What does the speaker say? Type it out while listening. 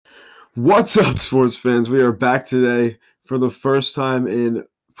What's up, sports fans? We are back today for the first time in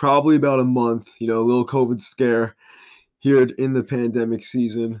probably about a month. A little COVID scare here in the pandemic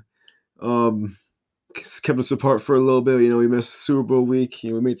season. Um, Kept us apart for a little bit. We missed Super Bowl week.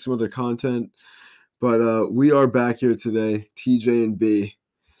 We made some other content, but we are back here today, TJ and B.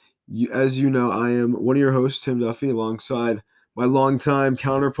 As you know, I am one of your hosts, Tim Duffy, alongside my longtime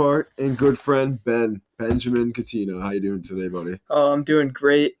counterpart and good friend, Benjamin Catino. How you doing today, buddy? Oh, I'm doing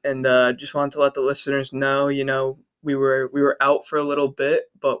great, and just wanted to let the listeners know, we were out for a little bit,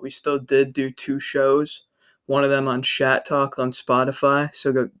 but we still did do two shows. One of them on Shat Talk on Spotify,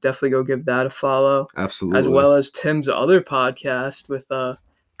 so definitely go give that a follow, as Absolutely. well as Tim's other podcast with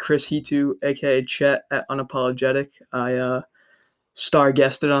Chris Hitu, aka Chet at Unapologetic. I star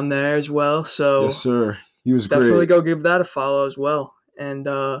guested on there as well, Yes, so sir. He was definitely great. go give that a follow as well. And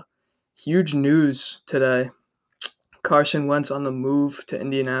huge news today. Carson Wentz on the move to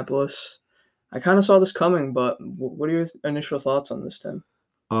Indianapolis. I kind of saw this coming, but what are your initial thoughts on this, Tim?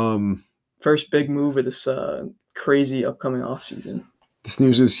 Um, First big move of this crazy upcoming offseason. this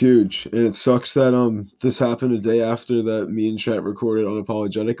news is huge, and it sucks that this happened a day after that me and Chat recorded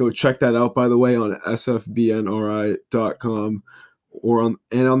Unapologetic. Go check that out, by the way, on sfbnri.com or on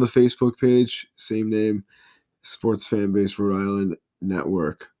the Facebook page, same name, Sports Fan Base Rhode Island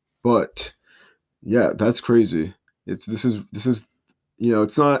Network. But yeah, that's crazy. This is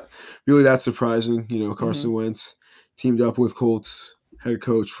it's not really that surprising. Carson Wentz teamed up with Colts head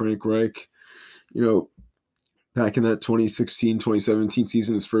coach Frank Reich. Back in that 2016-2017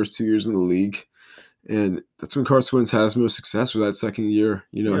 season, his first 2 years in the league. And that's when Carson Wentz has most success with that second year.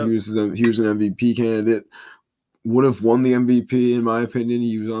 Yep. He was an MVP candidate, would have won the MVP in my opinion.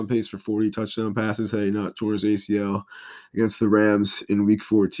 He was on pace for 40 touchdown passes. Hey, not torn his ACL against the Rams in Week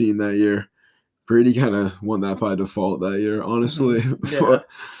 14 that year. Brady kind of won that by default that year, honestly. Yeah. But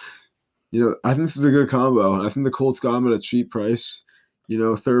I think this is a good combo, and I think the Colts got him at a cheap price.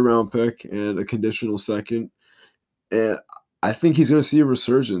 Third round pick and a conditional second. And I think he's going to see a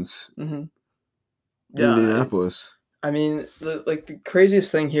resurgence in Indianapolis. I mean, the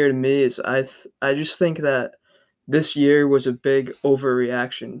craziest thing here to me is I just think that this year was a big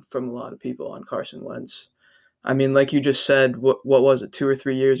overreaction from a lot of people on Carson Wentz. I mean, like you just said, what was it, 2 or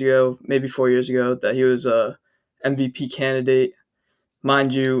 3 years ago, maybe 4 years ago, that he was a MVP candidate.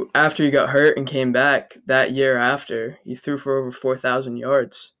 Mind you, after he got hurt and came back that year after, he threw for over 4,000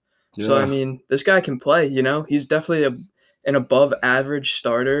 yards. Yeah. So, I mean, this guy can play, He's definitely an above-average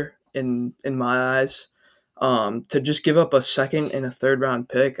starter in my eyes. To just give up a second and a third-round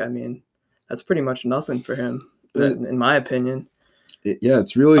pick, I mean, that's pretty much nothing for him, in my opinion.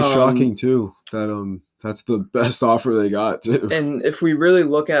 It's really shocking, too, that that's the best offer they got, too. And if we really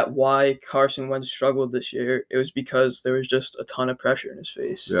look at why Carson Wentz struggled this year, it was because there was just a ton of pressure in his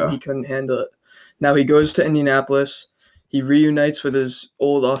face. Yeah. And he couldn't handle it. Now he goes to Indianapolis. He reunites with his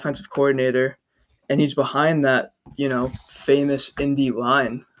old offensive coordinator, and he's behind that, famous Indy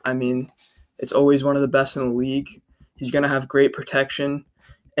line. I mean, it's always one of the best in the league. He's going to have great protection.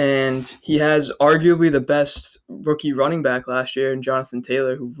 And he has arguably the best rookie running back last year in Jonathan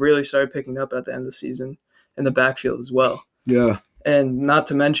Taylor, who really started picking up at the end of the season in the backfield as well. Yeah. And not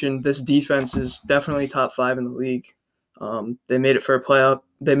to mention, this defense is definitely top 5 in the league. They made it for a playoff.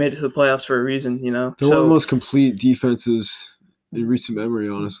 They made it to the playoffs for a reason, They're one of the most complete defenses in recent memory,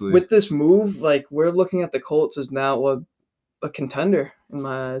 honestly. With this move, we're looking at the Colts as now a contender in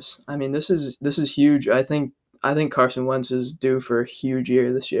my eyes. I mean, this is huge. I think Carson Wentz is due for a huge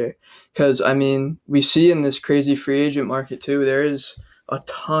year this year because, I mean, we see in this crazy free agent market too, there is a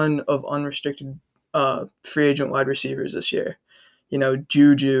ton of unrestricted free agent wide receivers this year.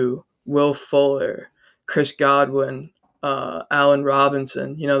 Juju, Will Fuller, Chris Godwin, Allen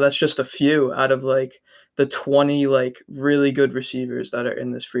Robinson. That's just a few out of the 20 really good receivers that are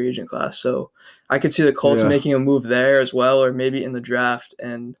in this free agent class. So I could see the Colts making a move there as well, or maybe in the draft.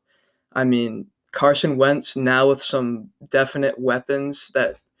 And I mean, Carson Wentz now with some definite weapons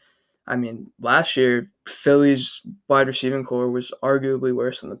that, I mean, last year Philly's wide receiving core was arguably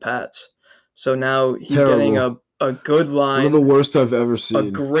worse than the Pats. So now he's getting a good line. One of the worst I've ever seen.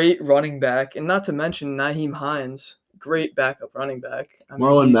 A great running back, and not to mention Nyheim Hines, great backup running back.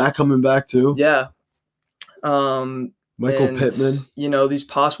 Marlon Mack coming back too. Yeah. Michael Pittman. These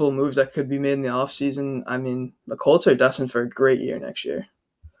possible moves that could be made in the offseason. I mean, the Colts are destined for a great year next year.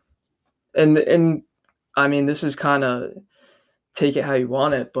 And I mean, this is kind of take it how you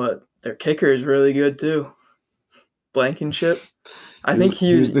want it, but their kicker is really good too. Blankenship. I think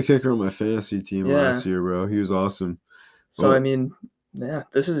he was the kicker on my fantasy team last year, bro. He was awesome. So I mean, yeah,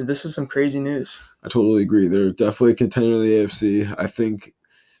 this is some crazy news. I totally agree. They're definitely a contender in the AFC. I think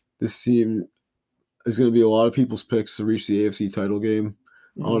this team is going to be a lot of people's picks to reach the AFC title game.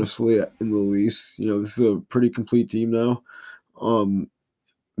 Honestly, in the least, this is a pretty complete team now.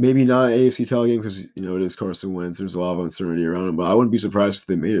 Maybe not an AFC title game because it is Carson Wentz. There's a lot of uncertainty around him, but I wouldn't be surprised if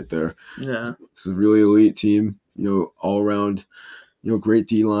they made it there. Yeah, it's a really elite team. All around. Great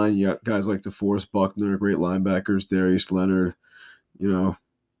D line. You got guys like DeForest Buckner, great linebackers, Darius Leonard. The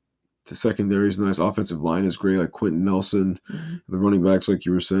secondary is nice. Offensive line is great, like Quentin Nelson. The running backs, like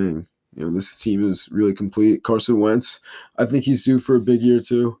you were saying. This team is really complete. Carson Wentz, I think he's due for a big year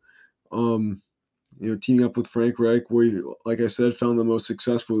too. Teaming up with Frank Reich, where he, like I said, found the most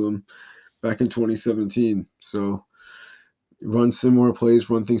success with him back in 2017. So run similar plays,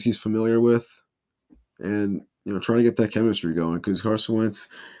 run things he's familiar with, and trying to get that chemistry going because Carson Wentz,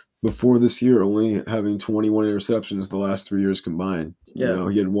 before this year, only having 21 interceptions the last 3 years combined. Yeah.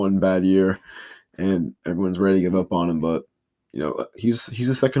 He had one bad year, and everyone's ready to give up on him, but he's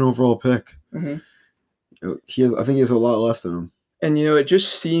a second overall pick. Mm-hmm. I think he has a lot left in him. And it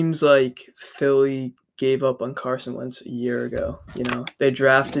just seems like Philly gave up on Carson Wentz a year ago. They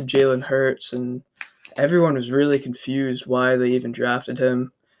drafted Jalen Hurts, and everyone was really confused why they even drafted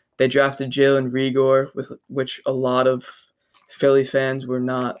him. They drafted Jalen Reagor, with which a lot of Philly fans were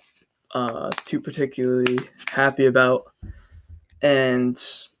not too particularly happy about. And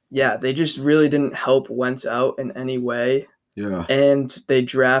yeah, they just really didn't help Wentz out in any way. Yeah. And they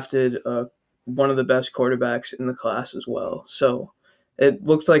drafted one of the best quarterbacks in the class as well. So it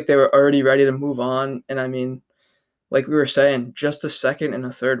looked like they were already ready to move on. And I mean, like we were saying, just a second and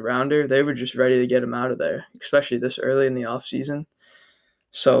a third rounder, they were just ready to get him out of there, especially this early in the offseason.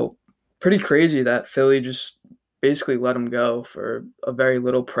 So pretty crazy that Philly just basically let him go for a very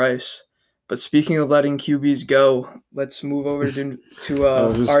little price. But speaking of letting QBs go, let's move over to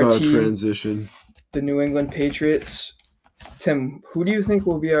our team, transition. The New England Patriots. Tim, who do you think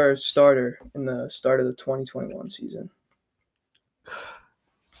will be our starter in the start of the 2021 season?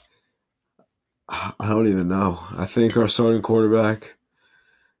 I don't even know. I think our starting quarterback.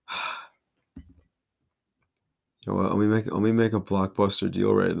 You know what? Let me make a blockbuster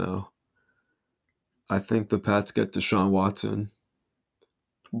deal right now. I think the Pats get Deshaun Watson.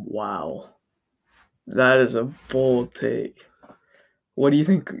 Wow, that is a bold take. What do you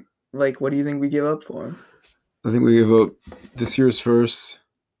think? What do you think we give up for him? I think we give up this year's first,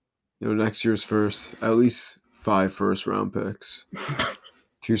 next year's first, at least 5 first-round picks,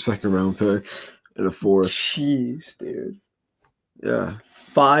 2 second-round picks, and a 4th. Jeez, dude. Yeah.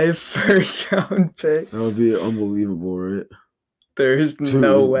 5 first-round picks. That would be unbelievable, right? There's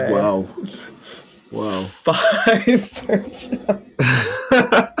no way. Wow. 5 first-round.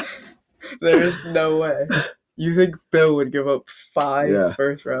 There's no way. You think Bill would give up 5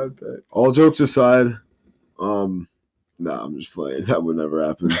 first-round picks? All jokes aside, I'm just playing. That would never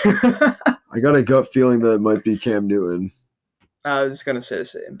happen. I got a gut feeling that it might be Cam Newton. I was gonna say the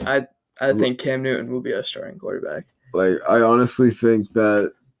same. I think Cam Newton will be our starting quarterback. I honestly think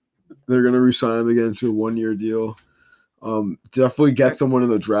that they're gonna re-sign him again to a 1-year deal. Definitely get someone in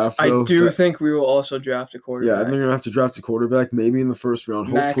the draft, though. I think we will also draft a quarterback. Yeah, and they're gonna have to draft a quarterback, maybe in the first round.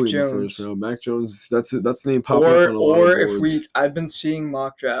 Hopefully in the first round. Mac Jones. That's the name popping up on a lot of boards. I've been seeing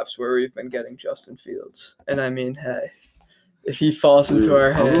mock drafts where we've been getting Justin Fields, and I mean, hey, if he falls into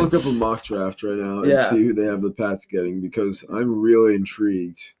our hands, I'll look up a mock draft right now and see who they have the Pats getting because I'm really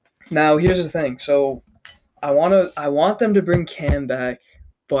intrigued. Now here's the thing. So I want them to bring Cam back,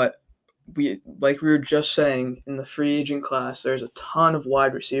 but we were just saying, in the free agent class, there's a ton of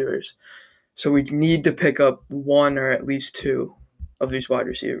wide receivers. So we need to pick up 1 or at least 2 of these wide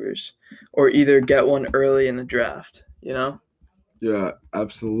receivers, or either get one early in the draft, Yeah,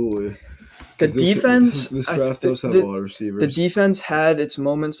 absolutely. The defense... This draft does have a lot of receivers. The defense had its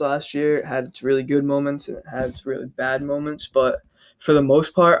moments last year. It had its really good moments, and it had its really bad moments. But for the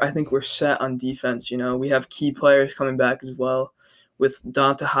most part, I think we're set on defense. We have key players coming back as well, with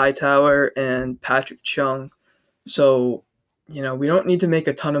Donta Hightower and Patrick Chung. So, we don't need to make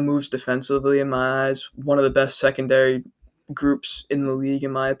a ton of moves defensively in my eyes. One of the best secondary groups in the league,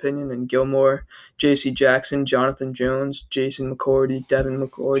 in my opinion, and Gilmore, J.C. Jackson, Jonathan Jones, Jason McCourty, Devin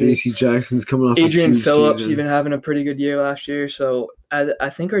McCourty. J.C. Jackson's coming off Adrian a huge Phillips season. even having a pretty good year last year. So I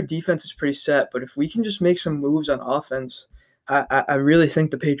think our defense is pretty set. But if we can just make some moves on offense, I really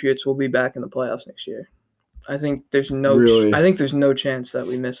think the Patriots will be back in the playoffs next year. I think there's no chance that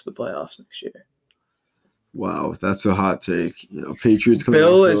we miss the playoffs next year. Wow, that's a hot take. Patriots coming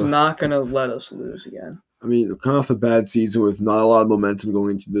Bill is not going to let us lose again. I mean, coming off a bad season with not a lot of momentum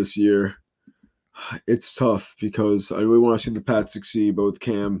going into this year, it's tough because I really want to see the Pats succeed, both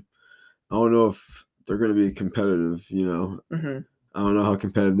Cam. I don't know if they're going to be competitive, Mm-hmm. I don't know how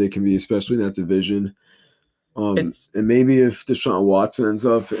competitive they can be, especially in that division. It's And maybe if Deshaun Watson ends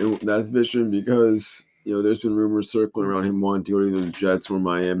up in that division, because there's been rumors circling around him wanting to go to either the Jets or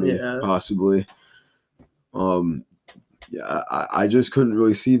Miami, yeah. possibly. Um, yeah, I just couldn't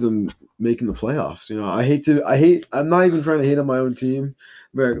really see them making the playoffs. I'm not even trying to hate on my own team,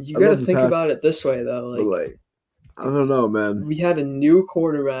 but You I got to love the think about Pats. it this way though. But Like I don't know, man. we had a new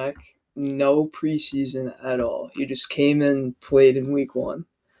quarterback, no preseason at all. He just came in, played in week 1.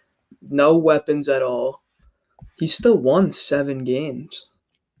 No weapons at all. He still won 7 games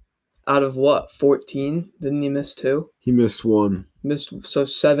out of what, 14? Didn't he miss 2? He missed one. Missed so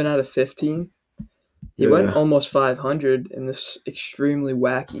 7 out of 15. He went Yeah, almost 500 in this extremely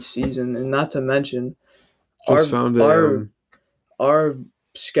wacky season, and not to mention just our found our our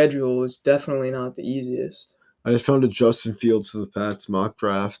schedule is definitely not the easiest. I just found a Justin Fields to the Pats mock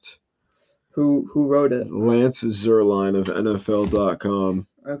draft. Who wrote it? Lance Zierlein of NFL.com.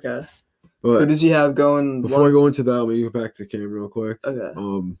 Okay. Who But does he have going? before I go into that, let me go back to Cam real quick.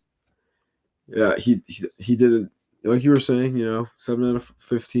 Okay. Yeah, he did it like you were saying. 7 out of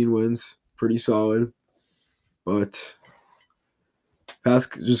 15 wins, pretty solid. But Pats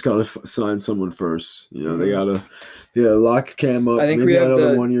just gotta sign someone first. They gotta lock Cam up. I think Maybe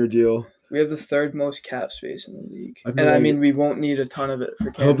another 1-year deal. We have the 3rd most cap space in the league, I mean we won't need a ton of it for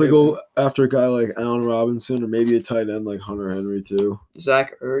I Cam hope they Newton. go after a guy like Allen Robinson or maybe a tight end like Hunter Henry too.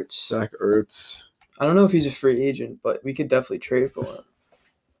 Zach Ertz. Zach Ertz. I don't know if he's a free agent, but we could definitely trade for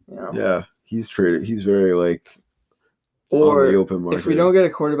him. Yeah, he's traded. He's very or on the open market. If we don't get a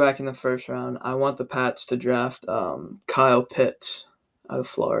quarterback in the 1st round, I want the Pats to draft Kyle Pitts out of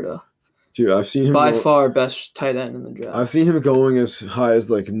Florida. Dude, I've seen him by far best tight end in the draft. I've seen him going as high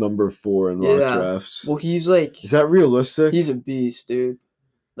as number 4 in mock drafts. Well, he's is that realistic? He's a beast, dude.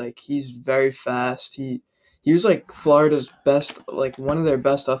 He's very fast. He was Florida's best, one of their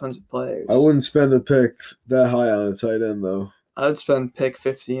best offensive players. I wouldn't spend a pick that high on a tight end though. I would spend pick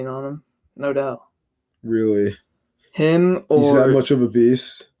 15 on him, no doubt. Really? Him or he's that much of a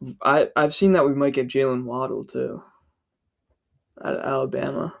beast? I've seen that we might get Jalen Waddle too. Out of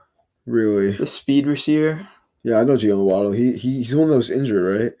Alabama. Really? The speed receiver. Yeah, I know Jalen Waddle. He's one that was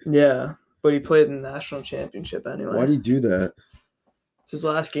injured, right? Yeah, but he played in the national championship anyway. Why did he do that? It's his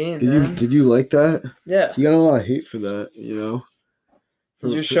last game. Did you like that? Yeah. He got a lot of hate for that,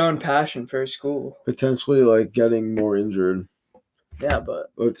 He's just showing passion for his school. Potentially getting more injured. Yeah,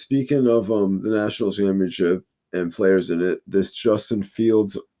 but speaking of the national championship and players in it, this Justin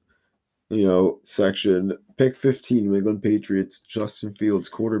Fields, section, pick 15, New England Patriots, Justin Fields,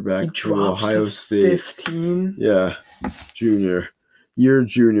 quarterback from Ohio State. 15? Yeah, junior.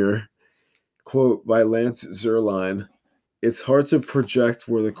 Quote by Lance Zierlein, "It's hard to project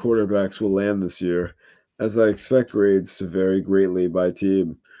where the quarterbacks will land this year, as I expect grades to vary greatly by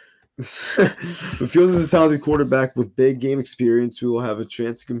team. But Fields is a talented quarterback with big game experience who will have a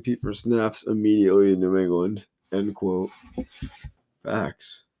chance to compete for snaps immediately in New England." End quote.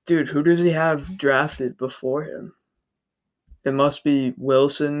 Facts. Dude, who does he have drafted before him? It must be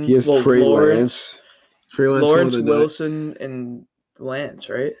Wilson. He has Trey Lance. Lawrence, Wilson, and Lance,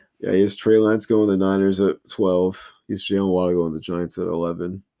 right? Yeah, he has Trey Lance going the Niners at 12. He's Jalen Waddle going the Giants at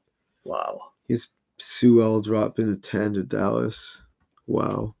 11. Wow. He's Sewell dropping at 10 to Dallas.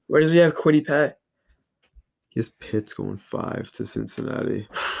 Wow. Where does he have Kwity Paye? He has Pitts going 5 to Cincinnati.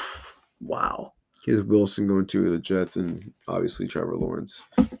 Wow. He has Wilson going 2 to the Jets, and obviously Trevor Lawrence.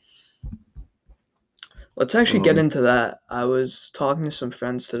 Let's actually get into that. I was talking to some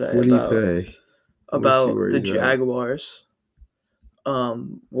friends today about the Jaguars.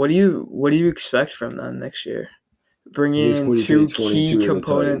 What do you expect from them next year? Bringing in 2 key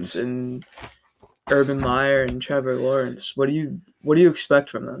components in Urban Meyer and Trevor Lawrence. What do you expect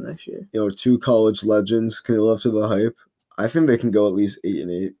from them next year? 2 college legends. Can they live up to the hype? I think they can go at least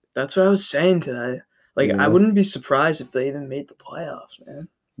 8-8. That's what I was saying today. I wouldn't be surprised if they even made the playoffs, man.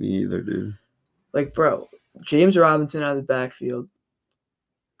 Me neither, dude. Bro, James Robinson out of the backfield.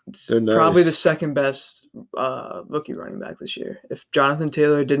 They're nice. Probably the second best rookie running back this year. If Jonathan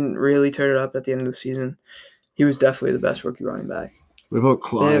Taylor didn't really turn it up at the end of the season, he was definitely the best rookie running back. What about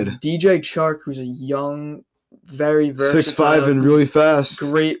Clyde? They have DJ Chark, who's a young, very versatile, 6'5" and really fast.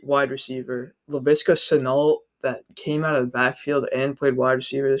 Great wide receiver. Laviska Shenault that came out of the backfield and played wide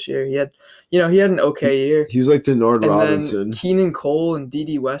receiver this year. He had an okay year. He was like Denard Robinson. Then Keenan Cole and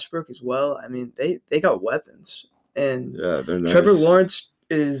D.D. Westbrook as well. I mean, they got weapons. And yeah, they're nice. Trevor Lawrence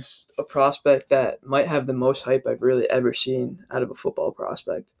is a prospect that might have the most hype I've really ever seen out of a football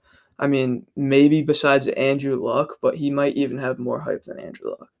prospect. I mean, maybe besides Andrew Luck, but he might even have more hype than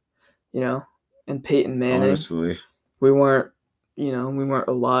Andrew Luck. And Peyton Manning. Honestly. We weren't we weren't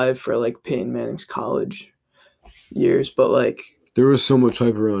alive for like Peyton Manning's college years, but like There was so much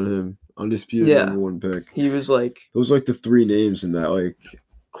hype around him. Undisputed yeah, number one pick. he was like. Those like the three names in that like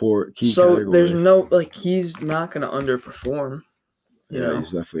core key So there's category. no like he's not gonna underperform, Yeah,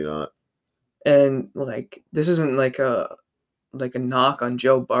 he's definitely not. and like this isn't like a knock on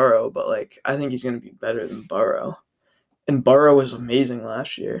Joe Burrow, but like I think he's gonna be better than Burrow, and Burrow was amazing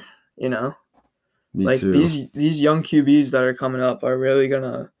last year. Me Like too. these young QBs that are coming up are really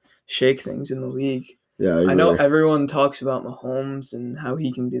gonna shake things in the league. Yeah, I I know agree. everyone talks about Mahomes and how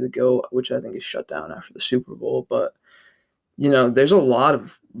he can be the GOAT, which I think is shut down after the Super Bowl, but there's a lot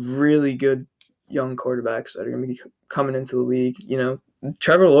of really good young quarterbacks that are going to be coming into the league.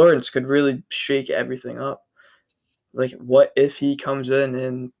 Trevor Lawrence could really shake everything up. Like, what if he comes in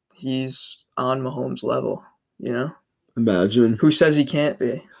and he's on Mahomes' level? Imagine. Who says he can't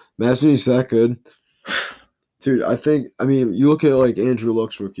be? Imagine he's that good. Dude, I mean, you look at like Andrew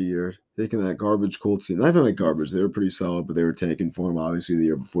Luck's rookie year, taking that garbage Colts team. Not even like garbage, they were pretty solid, but they were tanking for him obviously the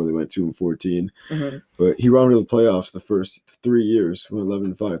year before they went 2-14. Mm-hmm. But he rounded the playoffs the first 3 years, went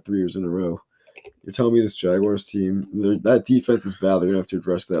 11-5, 3 years in a row. You're telling me this Jaguars team, that defense is bad. They're gonna have to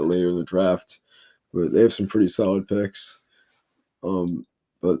address that later in the draft, but they have some pretty solid picks.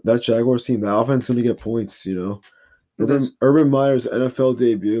 But that Jaguars team, the offense is gonna get points. Urban Meyer's NFL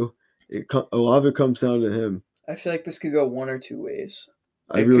debut. A lot of it comes down to him. I feel like this could go one or two ways.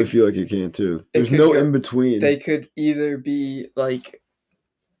 I really feel like it can too. There's no in between. They could either be like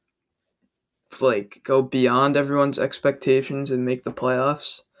go beyond everyone's expectations and make the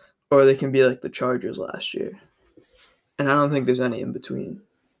playoffs, or they can be like the Chargers last year. And I don't think there's any in between.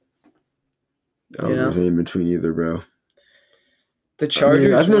 I don't think there's any in between either, bro. The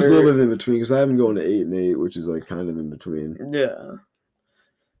Chargers. I think there's a little bit of in between because I haven't gone to 8-8, which is like kind of in between. Yeah.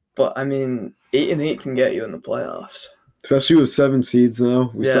 But I mean, 8-8 can get you in the playoffs. Especially with 7 seeds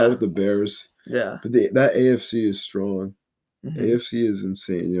now. We saw it with the Bears. Yeah. But that AFC is strong. Mm-hmm. AFC is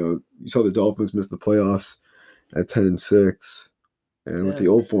insane. You saw the Dolphins miss the playoffs at 10-6. And with the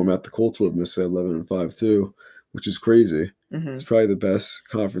old format, the Colts would have missed at 11-5 too, which is crazy. Mm-hmm. It's probably the best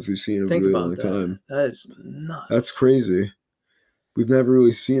conference we've seen in a really long time. That is nuts. That's crazy. We've never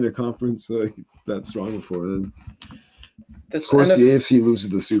really seen a conference like that strong before. Then, of course, the AFC loses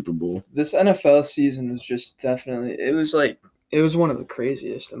the Super Bowl. This NFL season was just definitely. It was one of the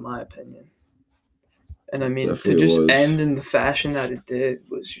craziest in my opinion. And I mean, definitely to just end in the fashion that it did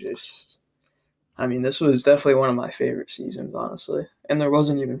was just. I mean, this was definitely one of my favorite seasons, honestly. And there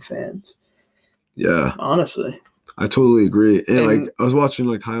wasn't even fans. Yeah. Honestly. I totally agree. And like I was watching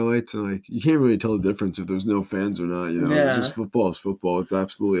like highlights and like you can't really tell the difference if there's no fans or not, It's just football is football. It's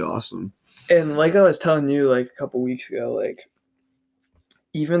absolutely awesome. And like I was telling you like a couple weeks ago, like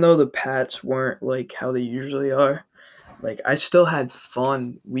even though the Pats weren't like how they usually are, like I still had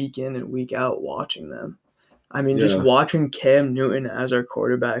fun week in and week out watching them. I mean, just watching Cam Newton as our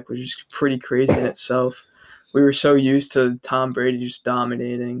quarterback was just pretty crazy in itself. We were so used to Tom Brady just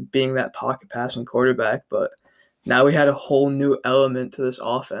dominating, being that pocket passing quarterback, but now we had a whole new element to this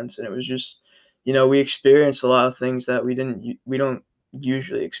offense, and it was just, we experienced a lot of things that we don't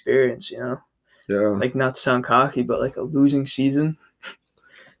usually experience, Yeah. Like not to sound cocky, but like a losing season.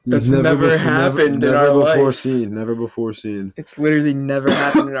 That's never happened in our life. Never before seen. It's literally never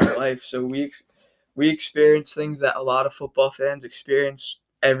happened in our life. So we experience things that a lot of football fans experience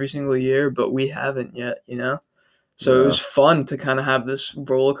every single year, but we haven't yet, So it was fun to kind of have this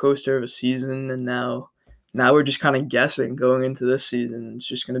roller coaster of a season, and now we're just kind of guessing going into this season. It's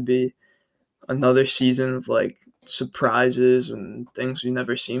just going to be another season of like surprises and things we've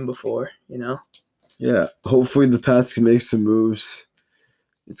never seen before, Yeah. Hopefully the Pats can make some moves.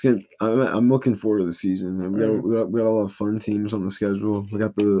 I'm looking forward to the season. We got a lot of fun teams on the schedule. We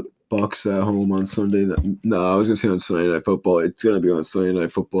got the Bucks at home on Sunday. No, I was gonna say on Sunday Night Football. It's gonna be on Sunday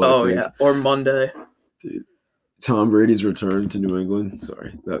Night Football. Oh yeah, or Monday. Dude, Tom Brady's return to New England.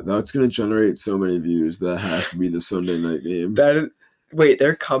 Sorry, that's gonna generate so many views. That has to be the Sunday night game. Wait,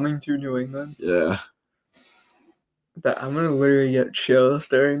 they're coming to New England? Yeah. I'm gonna literally get chills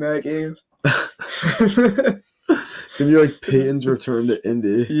during that game. It's gonna be like Peyton's return to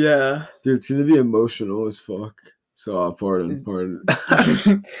Indy. Yeah. Dude, it's gonna be emotional as fuck. So pardon. Pardon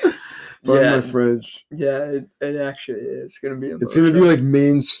my French. Yeah, it actually is. It's gonna be emotional. It's gonna be like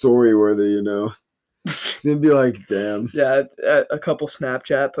main story worthy, It's gonna be like, damn. Yeah, a couple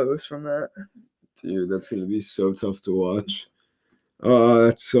Snapchat posts from that. Dude, that's gonna be so tough to watch.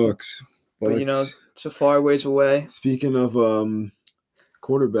 That sucks. But it's a far ways away. Speaking of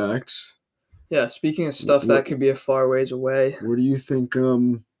quarterbacks. Yeah, speaking of stuff that could be a far ways away. Where do you think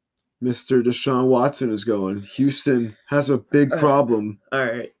Mr. Deshaun Watson is going. Houston has a big problem. All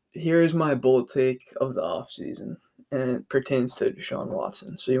right. Here's my bold take of the offseason, and it pertains to Deshaun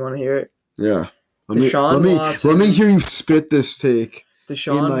Watson. So you want to hear it? Yeah. Deshaun Let me hear you spit this take in my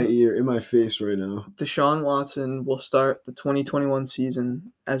Deshaun ear, in my face right now. Deshaun Watson will start the 2021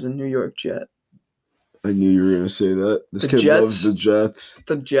 season as a New York Jet. I knew you were going to say that. This The kid Jets- loves the Jets.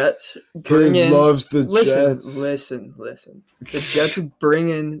 The Jets bring Kid in. loves the Listen, Jets. listen. The Jets bring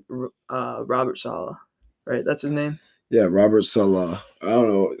in Robert Saleh, right? That's his name. Yeah, Robert Saleh. I don't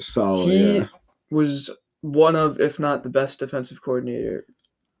know. Saleh, He yeah. was one of, if not the best defensive coordinator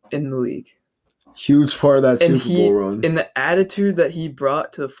in the league. Huge part of that And Super Bowl run. and the attitude that he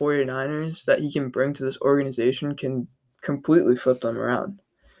brought to the 49ers that he can bring to this organization can completely flip them around.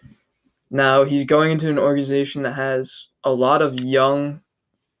 Now, he's going into an organization that has a lot of young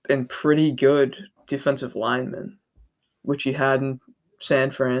and pretty good defensive linemen, which he had in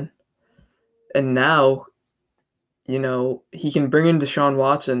San Fran. And now, he can bring in Deshaun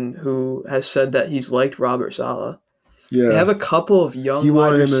Watson, who has said that he's liked Robert Saleh. Yeah. They have a couple of young He wide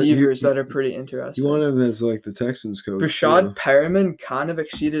wanted him- receivers he- that are pretty interesting. You want him as like the Texans coach. Rashad too. Perriman kind of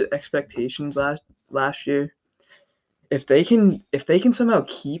exceeded expectations last year. If they can somehow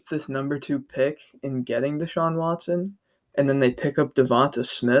keep this number 2 pick in getting Deshaun Watson, and then they pick up Devonta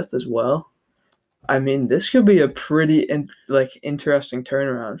Smith as well, I mean, this could be a pretty interesting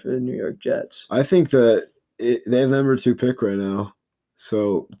turnaround for the New York Jets. I think that they have the number 2 pick right now.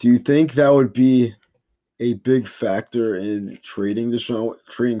 So, do you think that would be a big factor in trading for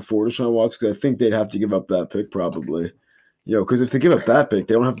Deshaun Watson? Because I think they'd have to give up that pick probably. Because if they give up that pick,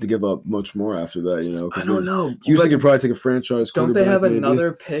 they don't have to give up much more after that. I don't know. Houston could probably take a franchise. Don't they have maybe.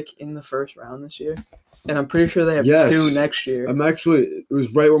 another pick in the first round this year? And I'm pretty sure they have Yes. 2 next year. It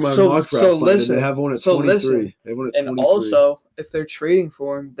was right where my mock draft landed. listen. They have one at So 23. listen. They have one at And 23 also, if they're trading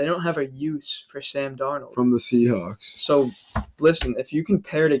for him, they don't have a use for Sam Darnold. from the Seahawks. So, listen, if you can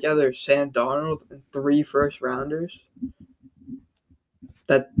pair together Sam Darnold and 3 first-rounders,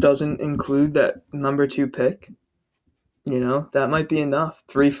 that doesn't include that number 2 pick, that might be enough.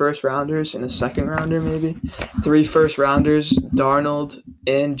 3 first-rounders and a second-rounder maybe. 3 first-rounders, Darnold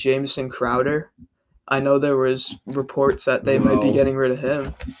and Jamison Crowder. I know there was reports that they might be Wow. getting rid of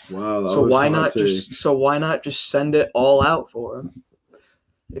him. Wow, that So was why a hot not take. just send it all out for him?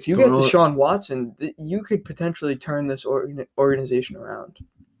 If you get Darnold- Deshaun Watson, you could potentially turn this organization around.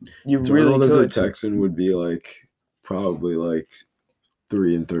 You really Darnold as a could. Texan would be probably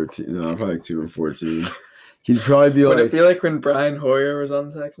 3-13. No, probably 2-14. He'd probably be Would like, it be like when Brian Hoyer was on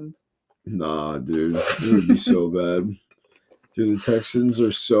the Texans? nah, dude, it would be so bad. Dude, the Texans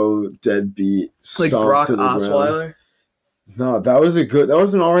are so deadbeat. Like stomped Brock to the ground. Osweiler? No, that was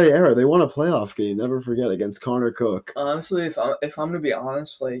an alright era. They won a playoff game. Never forget, against Connor Cook. Honestly, if I'm gonna be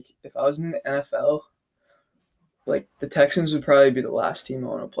honest, if I was in the NFL, the Texans would probably be the last team I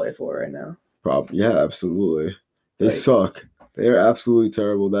want to play for right now. Yeah, absolutely. They suck. They are absolutely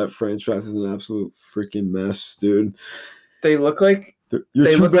terrible. That franchise is an absolute freaking mess, dude. They look like Your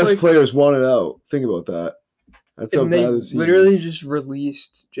They 2 look best like- players wanted out. Think about that. That's how and they bad the season literally is. just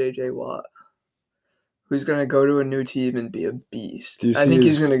released J.J. Watt, who's gonna go to a new team and be a beast. Do you I see think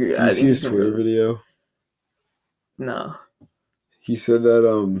his- he's gonna. Do you I think see his he's gonna Twitter go- video? No. He said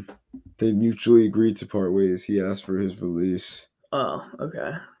that they mutually agreed to part ways. He asked for his release, Oh,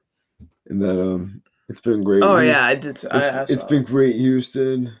 okay. and that it's been great. Oh He's- yeah, I did. It's been great,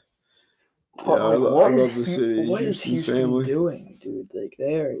 Houston. Yeah, I love the city. What is Houston's Houston family. doing, dude?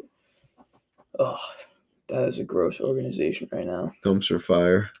 They're. Oh, that is a gross organization right now. Dumpster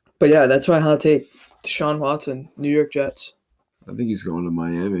fire. But yeah, that's my hot take. Deshaun Watson, New York Jets. I think he's going to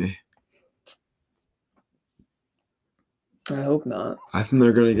Miami. I hope not. I think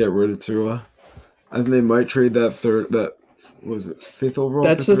they're going to get rid of Tua. I think they might trade that 5th overall.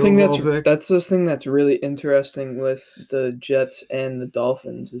 That's the thing pick. that's the thing that's really interesting with the Jets and the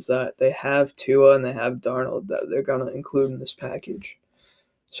Dolphins is that they have Tua and they have Darnold that they're gonna include in this package.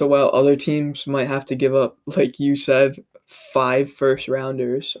 So while other teams might have to give up, like you said, 5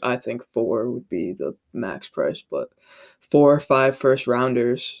 first-rounders, I think 4 would be the max price, but 4 or 5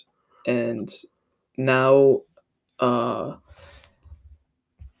 first-rounders, and now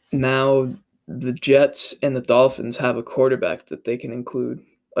the Jets and the Dolphins have a quarterback that they can include,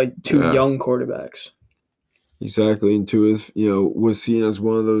 like 2 Yeah. young quarterbacks. Exactly, and Tua is, was seen as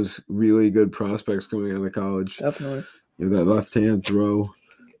one of those really good prospects coming out of college. Definitely. That left-hand throw,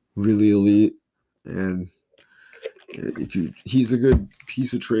 really elite, and he's a good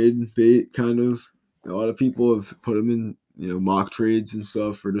piece of trade bait, kind of. A lot of people have put him in, mock trades and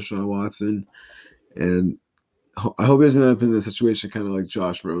stuff for Deshaun Watson, and I hope he doesn't end up in a situation kind of like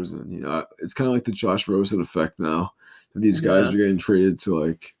Josh Rosen. It's kind of like the Josh Rosen effect now. That these guys Yeah. are getting traded to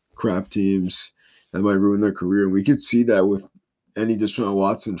like crap teams that might ruin their career. And we could see that with any Deshaun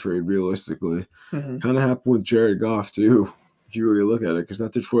Watson trade, realistically. Hmm. Kind of happened with Jared Goff, too, if you really look at it, because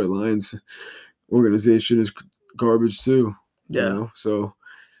that Detroit Lions organization is garbage, too. Yeah. So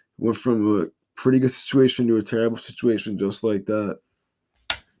went from a pretty good situation to a terrible situation just like that.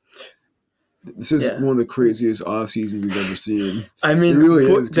 This is Yeah. one of the craziest off seasons we've ever seen. I mean, It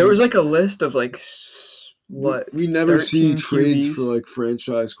really is. there was like a list of like what We never see 13 trades QBs? for like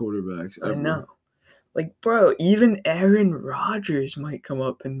franchise quarterbacks ever. I know. Like, bro, even Aaron Rodgers might come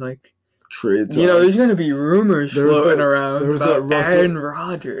up and like, Trade there's gonna be rumors There was floating that- around there was that about Russell- Aaron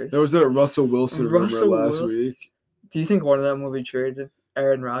Rodgers. There was that Russell Wilson Russell rumor last Wilson? week. Do you think one of them will be traded?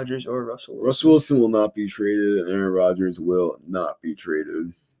 Aaron Rodgers or Russell Wilson? Russell Wilson will not be traded, and Aaron Rodgers will not be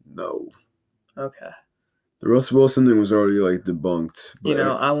traded. No. Okay. The Russell Wilson thing was already like debunked. You but-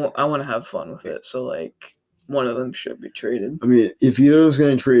 know, I want to have fun with it. So like, one of them should be traded. I mean, if either was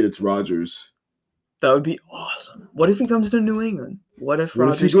getting traded, it's Rodgers. That would be awesome. What if he comes to New England? What if What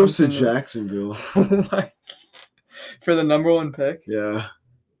if he Rodgers goes to comes New- Jacksonville? Oh my! For the number one pick? Yeah.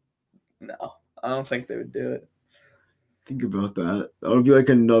 No, I don't think they would do it. Think about that. That would be like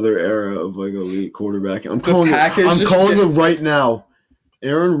another era of like elite quarterback. I'm calling Packers it just right get- now.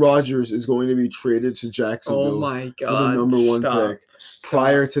 Aaron Rodgers is going to be traded to Jacksonville Oh my for god! the number one Stop. pick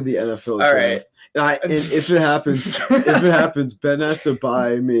prior to the NFL All draft. right. And if it happens, Ben has to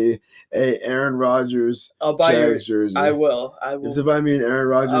buy me a Aaron Rodgers I'll buy you. Jags jersey. I will. He has to buy me an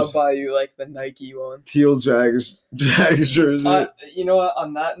Aaron I'll Rodgers buy you like the Nike one. teal Jags jersey. You know what?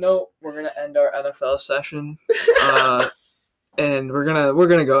 On that note, we're gonna end our NFL session, and we're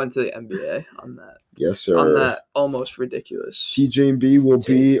gonna go into the NBA on that. Yes, sir. On that almost ridiculous. TJ and B will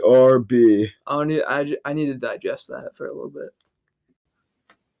be RB. I need to digest that for a little bit.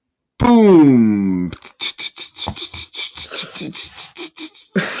 Boom.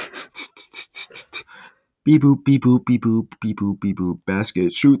 Beep boop, beep boop, beep boop, beep boop, beep boop.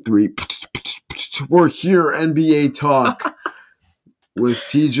 Basket, shoot three. We're here, NBA talk with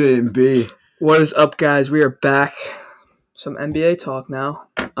TJ and B. What is up, guys? We are back. Some NBA talk now.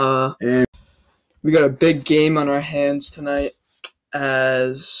 And We got a big game on our hands tonight,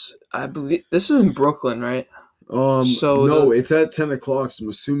 as I believe this is in Brooklyn, right? So no, it's at 10 o'clock, so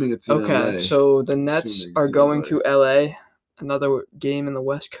I'm assuming it's in Okay, LA. so the Nets Assuming are it's in going LA. to LA. Another game in the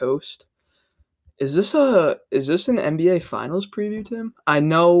West Coast. Is this an NBA Finals preview, Tim? I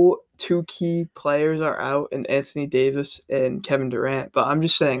know two key players are out, in Anthony Davis and Kevin Durant, but I'm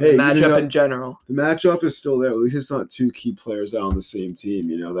just saying Hey, the even matchup though- in general. The matchup is still there. At least it's not two key players out on the same team.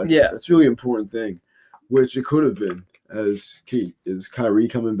 Yeah. That's really important thing, which it could have been. Is Kyrie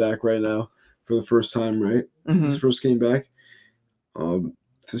coming back right now for the first time? Right, this is his first game back.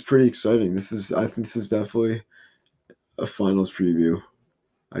 This is pretty exciting. I think this is definitely a finals preview.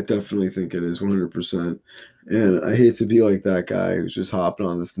 I definitely think it is 100%. And I hate to be like that guy who's just hopping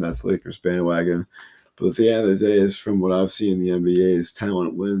on this Nets Lakers bandwagon, but at the end of the day, is from what I've seen in the NBA, is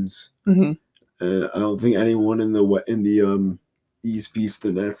talent wins. Mm-hmm. And I don't think anyone in the East beats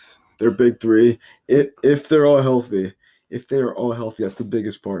the Nets. They're big three. If they're all healthy, that's the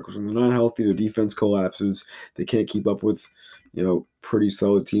biggest part. Because when they're not healthy, their defense collapses. They can't keep up with, pretty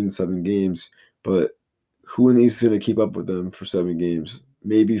solid team in 7 games. But who in the East is going to keep up with them for 7 games?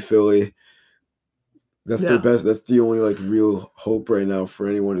 Maybe Philly. That's their best. That's the only real hope right now for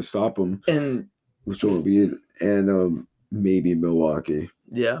anyone to stop them. And Which will be maybe Milwaukee.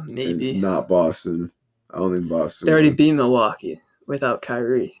 yeah, maybe. And not Boston. I don't think Boston. They already would. beat Milwaukee without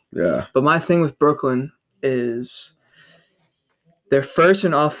Kyrie. Yeah. But my thing with Brooklyn is they're first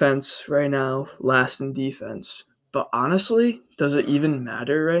in offense right now, last in defense. But honestly, does it even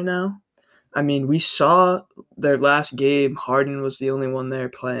matter right now? I mean, we saw their last game, Harden was the only one there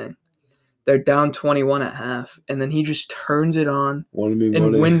playing. They're down 21 at half, and then he just turns it on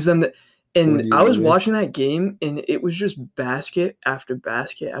and wins them. And I was watching that game, and it was just basket after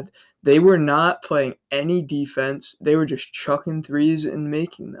basket. They were not playing any defense. They were just chucking threes and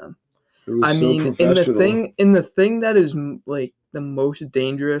making them. I mean, in the thing that is like the most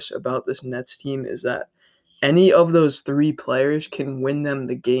dangerous about this Nets team is that any of those 3 players can win them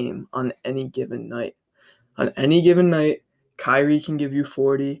the game on any given night. On any given night, Kyrie can give you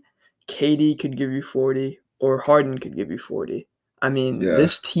 40, KD could give you 40, or Harden could give you 40. I mean,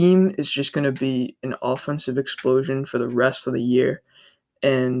 This team is just going to be an offensive explosion for the rest of the year.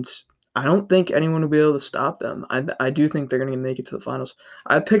 And I don't think anyone will be able to stop them. I do think they're going to make it to the finals.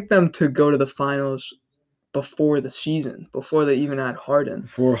 I picked them to go to the finals before the season, before they even had Harden.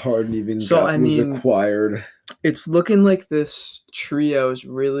 Before Harden even was acquired. It's looking like this trio is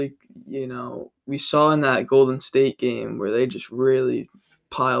really, we saw in that Golden State game where they just really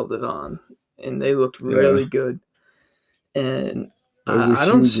piled it on, and they looked really good. And I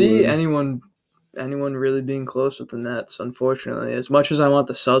don't see anyone really being close with the Nets, unfortunately. As much as I want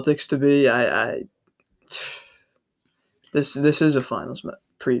the Celtics to be, this is a finals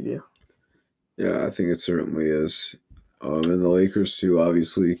preview. Yeah, I think it certainly is. And the Lakers too,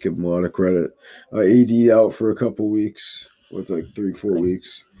 obviously, give them a lot of credit. AD out for a couple weeks. What's like 3-4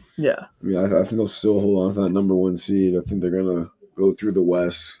 weeks? Yeah. I mean, I think they'll still hold on to that number 1 seed. I think they're gonna go through the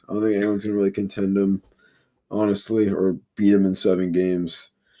West. I don't think anyone's gonna really contend them, honestly, or beat them in 7 games.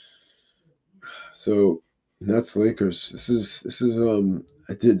 So that's Lakers. This is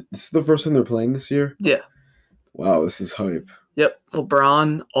the first time they're playing this year? Yeah. Wow, this is hype. Yep,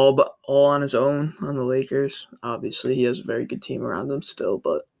 LeBron all on his own on the Lakers. Obviously, he has a very good team around him still,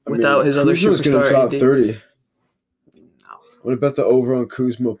 but without his other superstar, going to drop 30. No. What about the over on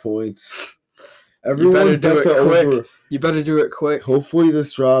Kuzma points? Everyone bet the over. You better do it quick. Hopefully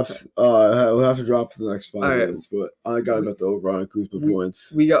this drops. We'll have to drop for the next 5 minutes, but I got to bet the over on Kuzma points.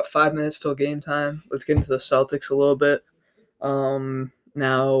 We got 5 minutes till game time. Let's get into the Celtics a little bit.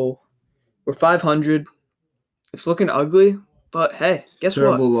 Now we're 500. It's looking ugly. But hey, guess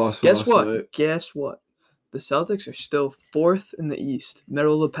what? Guess what? The Celtics are still 4th in the East,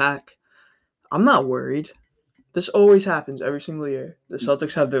 middle of the pack. I'm not worried. This always happens every single year. The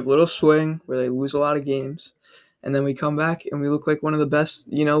Celtics have their little swing where they lose a lot of games, and then we come back and we look like one of the best.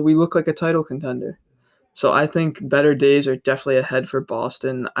 We look like a title contender. So I think better days are definitely ahead for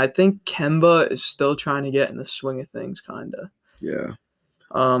Boston. I think Kemba is still trying to get in the swing of things, kind of. Yeah.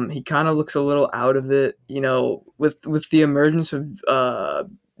 He kind of looks a little out of it, with the emergence of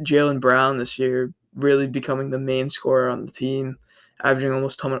Jaylen Brown this year, really becoming the main scorer on the team, averaging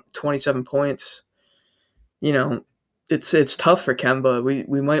almost 27 points. It's tough for Kemba.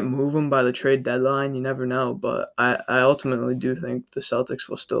 We might move him by the trade deadline. You never know, but I ultimately do think the Celtics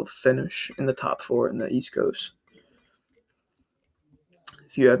will still finish in the top 4 in the East Coast.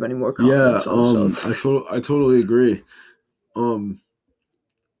 If you have any more comments on the Celtics. I totally agree.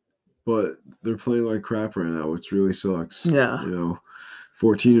 But they're playing like crap right now, which really sucks. Yeah.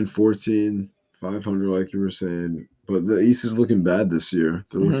 14-14, 500, like you were saying. But the East is looking bad this year.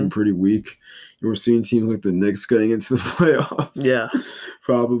 They're looking pretty weak. We're seeing teams like the Knicks getting into the playoffs. Yeah.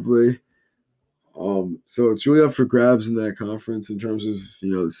 Probably. So it's really up for grabs in that conference in terms of,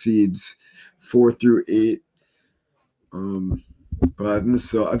 the seeds 4 through 8. But I think the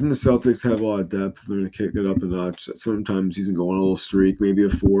Celtics have a lot of depth. They're going to kick it up a notch. Sometimes he's going to go on a little streak, maybe a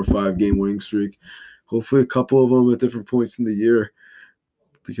 4 or 5 game winning streak. Hopefully a couple of them at different points in the year,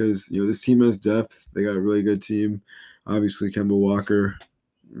 because this team has depth. They got a really good team. Obviously, Kemba Walker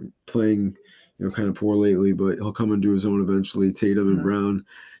playing kind of poor lately, but he'll come into his own eventually. Tatum and Brown,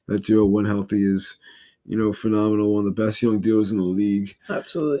 that duo when healthy is phenomenal. One of the best young duos in the league.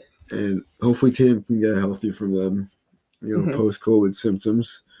 Absolutely. And hopefully Tatum can get healthy from them. Post-COVID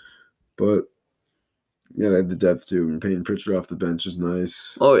symptoms. But, yeah, they have the depth, too. And Peyton Pritchard off the bench is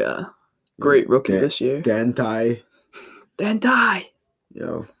nice. Oh, yeah. Great rookie this year. Dan Ty. Dan Tice,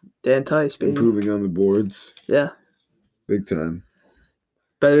 baby. Improving on the boards. Yeah. Big time.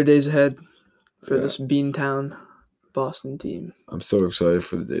 Better days ahead for this Beantown Boston team. I'm so excited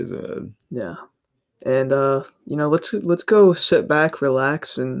for the days ahead. Yeah. And, let's go sit back,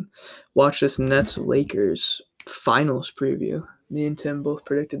 relax, and watch this Nets-Lakers finals preview. Me and Tim both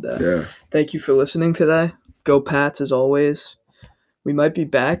predicted that. Yeah. Thank you for listening today. Go Pats as always. We might be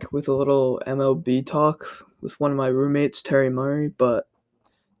back with a little MLB talk with one of my roommates, Terry Murray, but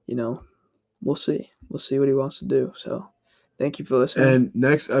we'll see. We'll see what he wants to do. So thank you for listening. And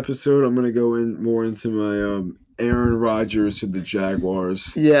next episode I'm gonna go more into my Aaron Rodgers to the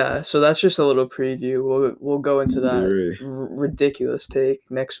Jaguars. Yeah, so that's just a little preview. We'll go into that ridiculous take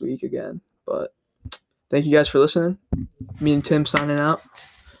next week again. But thank you guys for listening. Me and Tim signing out.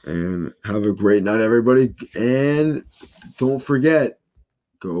 And have a great night, everybody. And don't forget,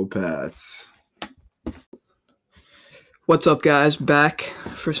 go Pats. What's up, guys? Back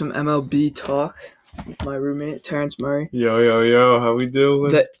for some MLB talk with my roommate, Terrence Murray. Yo. How we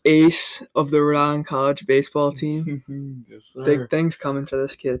doing? The ace of the Rhode Island College baseball team. Yes, sir. Big things coming for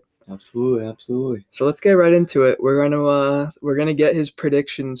this kid. Absolutely. So let's get right into it. We're gonna get his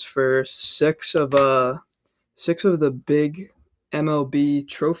predictions for six of the big MLB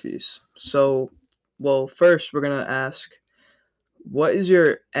trophies. So, first we're gonna ask, what is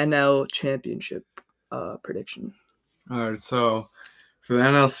your NL championship prediction? All right, so For the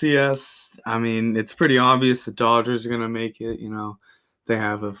NLCS, I mean, it's pretty obvious the Dodgers are going to make it. They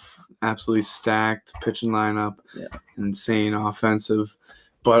have a absolutely stacked pitching lineup, insane offensive,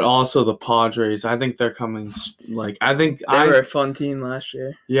 but also the Padres. I think they're coming. They were a fun team last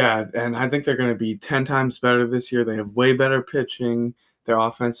year. Yeah, and I think they're going to be 10 times better this year. They have way better pitching. Their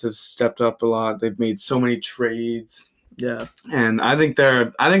offense has stepped up a lot. They've made so many trades. Yeah, and I think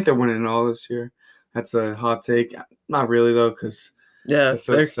they're winning all this year. That's a hot take. Not really though, because they're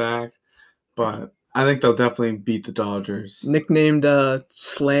so stacked. But I think they'll definitely beat the Dodgers. Nicknamed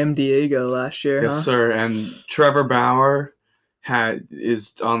Slam Diego last year. Yes, sir. And Trevor Bauer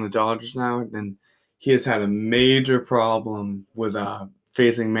is on the Dodgers now, and he has had a major problem with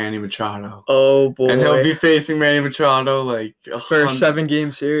facing Manny Machado. Oh boy! And he'll be facing Manny Machado like for a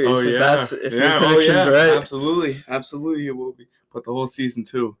 7-game series. Oh yeah, if your prediction's right. Absolutely, it will be. But the whole season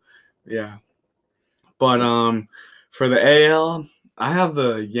too. Yeah. But for the AL, I have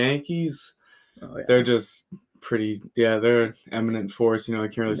the Yankees. Oh yeah. They're just pretty. Yeah, they're an eminent force. They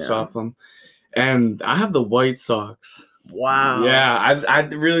can't really stop them. And I have the White Sox. Wow. Yeah, I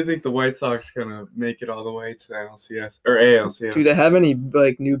really think the White Sox are gonna make it all the way to the NLCS or ALCS. Do they have any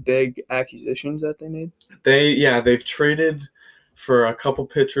new big acquisitions that they made? They've traded for a couple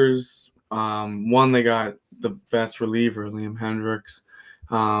pitchers. One, they got the best reliever, Liam Hendricks.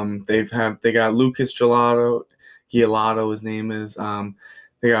 They got Lucas Giolito, his name is.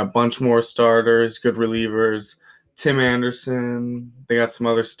 They got a bunch more starters, good relievers. Tim Anderson. They got some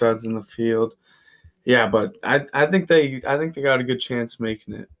other studs in the field. Yeah, but I think they got a good chance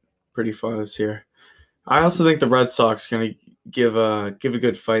making it pretty far this year. I also think the Red Sox are gonna give a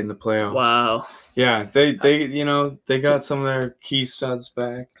good fight in the playoffs. Wow. Yeah, they got some of their key studs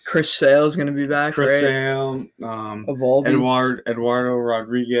back. Chris Sale's gonna be back. Chris right? Sale, Eduardo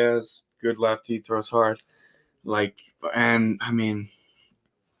Rodriguez, good lefty, throws hard. And I mean,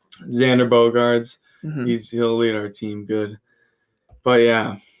 Xander Bogaerts, he'll lead our team good. But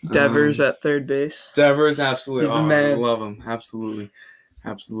yeah. Devers at third base. Devers, absolutely. He's the man. I love him. Absolutely.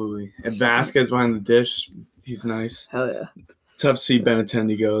 And Vasquez behind the dish. He's nice. Hell yeah. Tough to see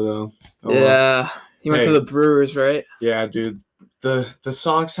Benintendi go, though. He went to the Brewers, right? Yeah, dude. The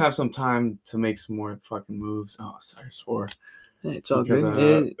Sox have some time to make some more fucking moves. Oh, sorry, I swore. Hey, it's all good.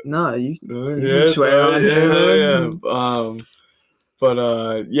 You can swear on it. But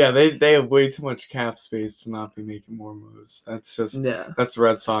they have way too much cap space to not be making more moves. That's the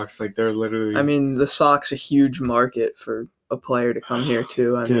Red Sox. They're literally. I mean, the Sox a huge market for a player to come here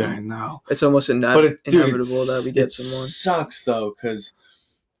too. I know. It's almost inevitable that we get someone. It sucks though, because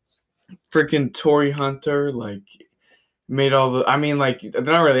freaking Torrey Hunter made all the. I mean, they're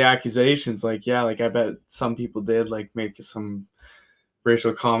not really accusations. I bet some people did make some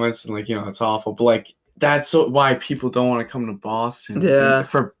racial comments and it's awful, but that's why people don't want to come to Boston. Yeah.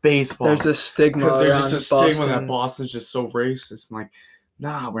 For baseball. There's a stigma. Because there's just a stigma that Boston's just so racist. And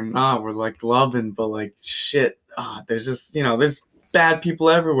nah, we're not. We're loving, but shit. There's just, there's bad people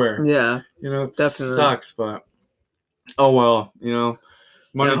everywhere. Yeah. It definitely sucks, but oh well,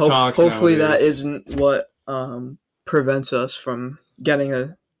 money talks. Hopefully nowadays. That isn't what prevents us from getting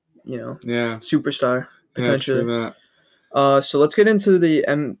a, superstar potentially. Yeah, so let's get into the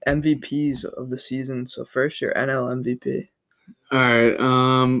MVPs of the season. So first, your NL MVP. All right.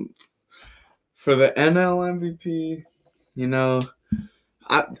 For the NL MVP,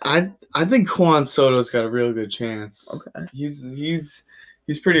 I think Juan Soto's got a real good chance. Okay. He's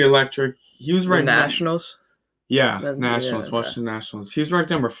pretty electric. He was ranked Nationals. Nationals. Washington Nationals. He was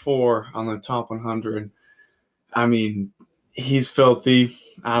ranked number 4 on the top 100. I mean, he's filthy.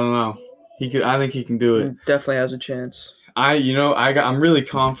 I don't know. I think he can do it. He definitely has a chance. I'm really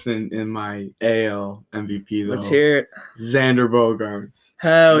confident in my AL MVP though. Let's hear it. Xander Bogaerts.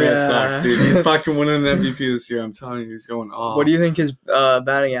 Hell yeah. That sucks, dude. He's fucking winning the MVP this year. I'm telling you, he's going off. What do you think his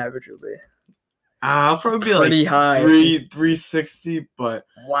batting average will be? I'll probably be pretty high. 360, but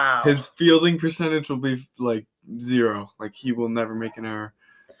wow. His fielding percentage will be 0. He will never make an error.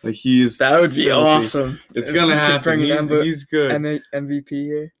 He is. That would be filthy. Awesome. It's gonna happen. He's good. MVP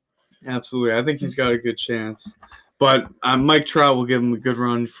here. Absolutely, I think he's got a good chance. But Mike Trout will give him a good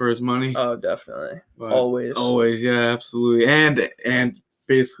run for his money. Oh, definitely. But always, yeah, absolutely, and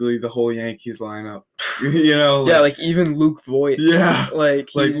basically the whole Yankees lineup. Even Luke Voit. Yeah,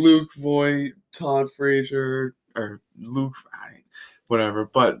 Luke Voit, Todd Frazier, or Luke, whatever.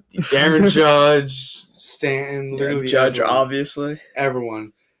 But Aaron Judge, Stanton, literally Judge, everyone. Obviously,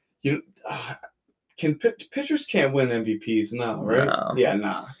 everyone. Pitchers can't win MVPs, no, right? No. Yeah,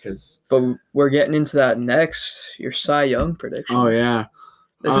 nah, because. But we're getting into that next. Your Cy Young prediction. Oh yeah,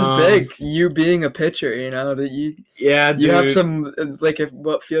 This is big. You being a pitcher, that you Yeah, dude. you have some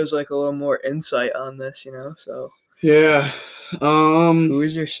what feels like a little more insight on this, So Yeah. who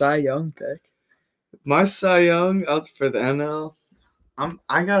is your Cy Young pick? My Cy Young out for the NL.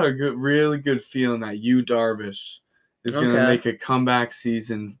 I got a really good feeling that Yu Darvish is gonna make a comeback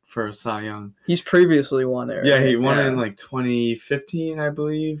season for a Cy Young. He's previously won it. Right? Yeah, he won it in 2015, I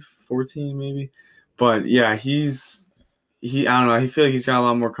believe, 14 maybe. But yeah, I don't know. I feel like he's got a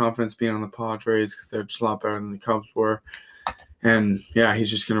lot more confidence being on the Padres because they're just a lot better than the Cubs were. And yeah,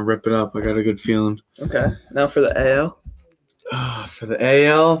 he's just gonna rip it up. I got a good feeling. Okay, now for the AL. For the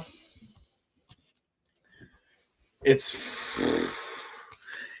AL, it's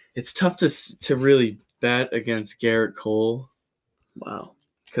tough to really bet against Garrett Cole. Wow,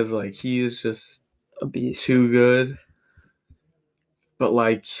 because he is just a beast, too good. But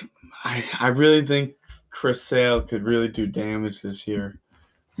I really think Chris Sale could really do damage this year.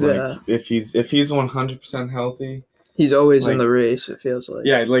 If he's 100% healthy, he's always in the race. It feels like.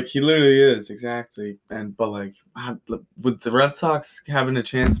 Yeah, he literally is exactly. But with the Red Sox having a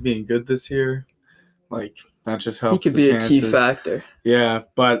chance of being good this year, that just helps. He could be a key factor. Yeah,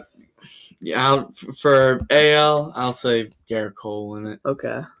 but yeah, for AL, I'll say Garrett Cole in it.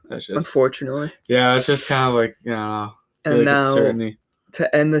 Okay. That's just, unfortunately. Yeah, it's just kind of and now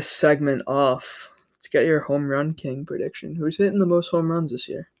to end this segment off, let's get your home run king prediction. Who's hitting the most home runs this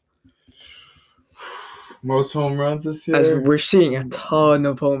year? Most home runs this year? As we're seeing a ton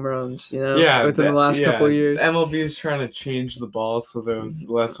of home runs, within the last couple of years. MLB is trying to change the ball so there's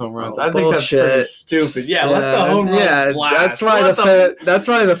less home runs. I think that's pretty stupid. Yeah, let the home runs blast. That's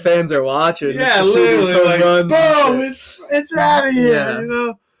why the fans are watching. Yeah, literally, boom, it's out of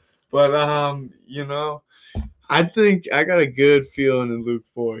here, But I think I got a good feeling in Luke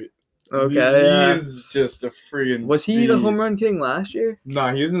Voit. Okay, he's just a freaking. Was he the home run king last year? No,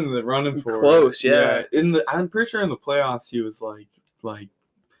 he was in the running for close. Yeah. I'm pretty sure in the playoffs he was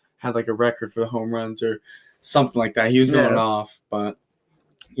had a record for the home runs or something like that. He was going off, but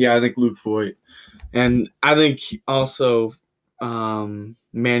yeah, I think Luke Voit, and I think also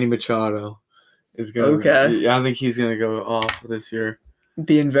Manny Machado is going. Okay. I think he's gonna go off this year.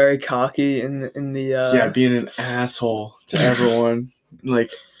 Being very cocky in the. Being an asshole to everyone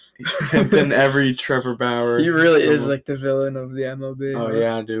pimping every Trevor Bauer. He really is the villain of the MLB. Oh,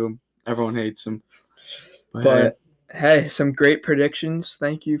 yeah, dude. Everyone hates him. But hey, some great predictions.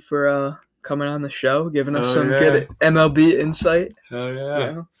 Thank you for coming on the show, giving us some good MLB insight. Hell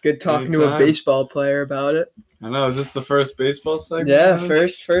yeah. Good talking to a baseball player about it. I know. Is this the first baseball segment? Yeah,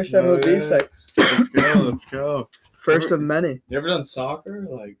 first MLB segment. Let's go. First of many. You ever done soccer?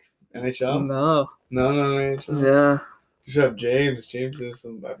 NHL? No. No, NHL? Yeah. You should have James. James is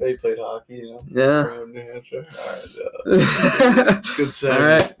I bet he played hockey, Yeah. From New Hampshire. All right. Good segment. All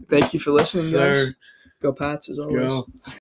right. Thank you for listening, guys. Sir. Go Pats, as always. Let's go.